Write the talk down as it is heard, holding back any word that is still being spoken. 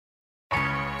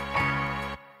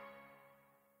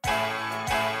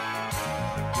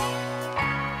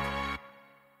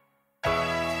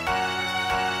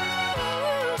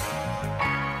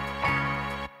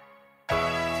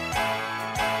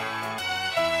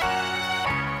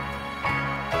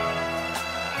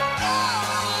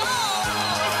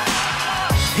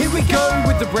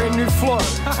with a brand new flow.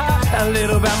 A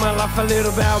little about my life, a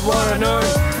little about what I know.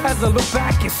 As I look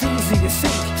back, it's easy to see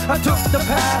I took the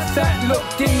path that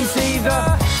looked easy.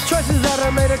 The choices that I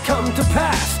made have come to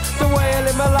pass. The way I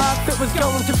lived my life, it was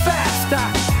going too fast.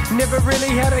 I never really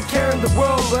had a care in the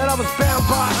world, but I was bound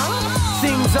by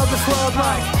things of this world,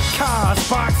 like cars,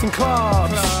 bikes and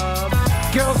clubs,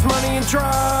 girls, money and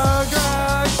drugs.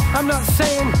 I'm not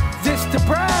saying this to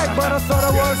brag, but I thought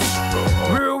I was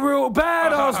real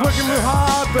bad. I was working real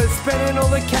hard, but spending all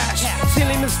the cash.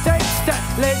 Silly mistakes that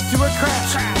led to a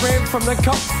crash. Ran from the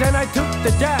cops and I took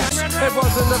the dash. It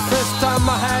wasn't the first time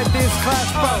I had this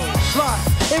clash, but life,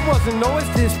 it wasn't always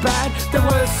this bad. There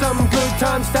were some good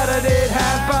times that I did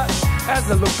have, but as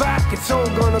I look back, it's all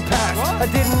gonna pass. I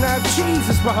didn't have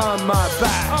Jesus behind my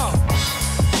back.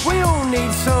 We all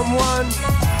need someone.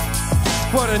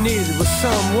 What I needed was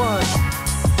someone,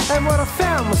 and what I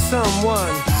found was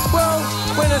someone. Well,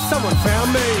 when someone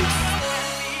found me.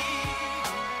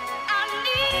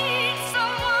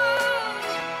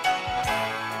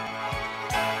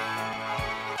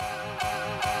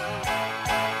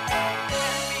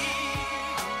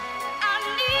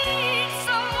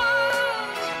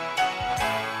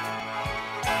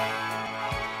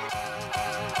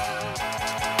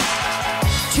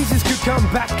 Jesus could come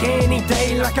back any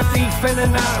day like a thief in the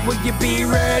night. Will you be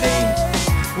ready?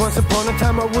 Once upon a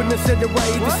time I wouldn't have said the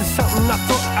way. This is something I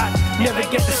thought I'd never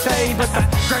get to say, but the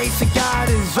grace of God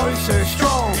is oh so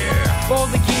strong. All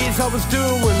the years I was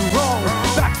doing wrong,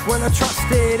 back when I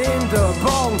trusted in the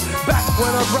bong, back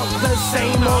when I wrote the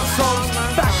same old songs,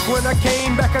 back when I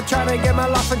came back I tried to get my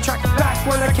life on track, back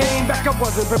when I came back I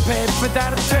wasn't prepared for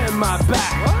that. I turned my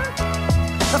back.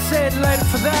 I said later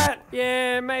for that,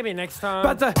 yeah, maybe next time.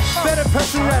 but the better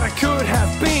person that I could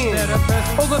have been,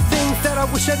 all the things that I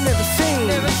wish I'd never seen,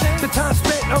 the time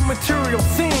spent on material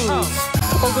things,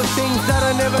 all the things that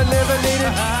I never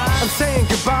needed. I'm saying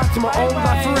goodbye to my old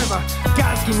life forever.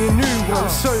 God's give me a new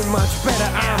one, so much better.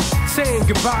 I'm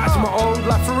saying goodbye to my old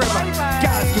life forever.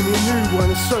 God's give me a new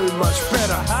one, so much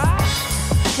better.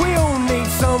 We all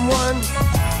need someone.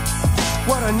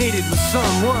 What I needed was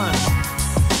someone,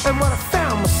 and what I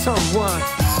found was someone.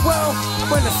 Well,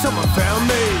 when someone found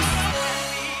me.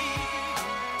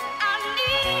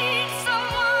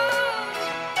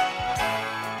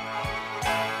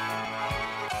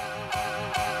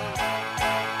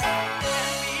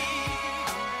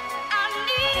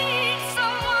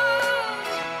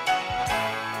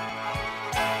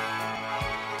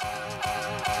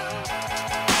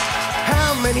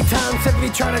 How many times have you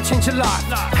tried to change your life?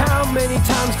 How many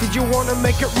times did you want to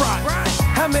make it right?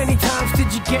 How many times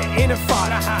did you get in a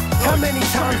fight? How many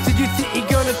times did you think you're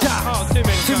gonna die?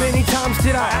 Too many times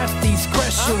did I ask these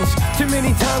questions. Too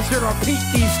many times did I repeat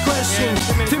these questions.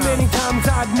 Too many times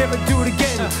I'd never do it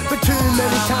again. But too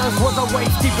many times was I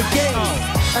wasted again.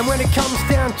 And when it comes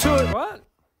down to it,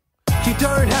 you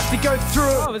don't have to go through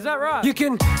it. Oh, is that right? You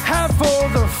can have all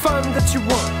the fun that you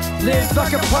want. Live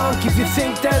like a punk if you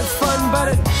think that it's fun, but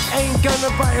it ain't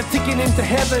gonna buy a ticket into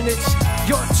heaven. It's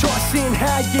your choice in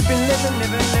how you've been living.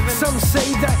 Some say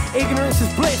that ignorance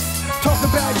is bliss. Talk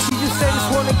about Jesus, they just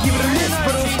wanna give it a miss.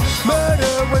 But it was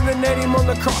murder when they nailed him on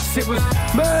the cross. It was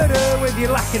murder whether you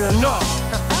like it or not.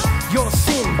 Your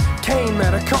sin came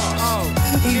at a cost.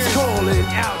 He's calling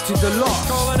out to the lost.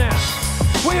 Calling out.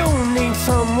 We all need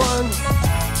someone.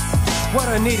 What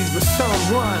I needed was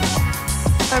someone,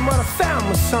 and what I found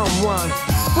was someone.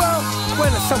 Well,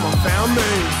 when someone found me.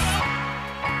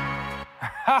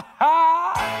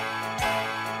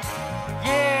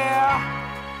 Yeah.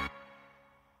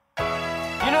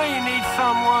 You know you need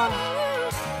someone.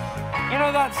 You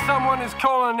know that someone is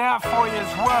calling out for you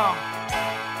as well.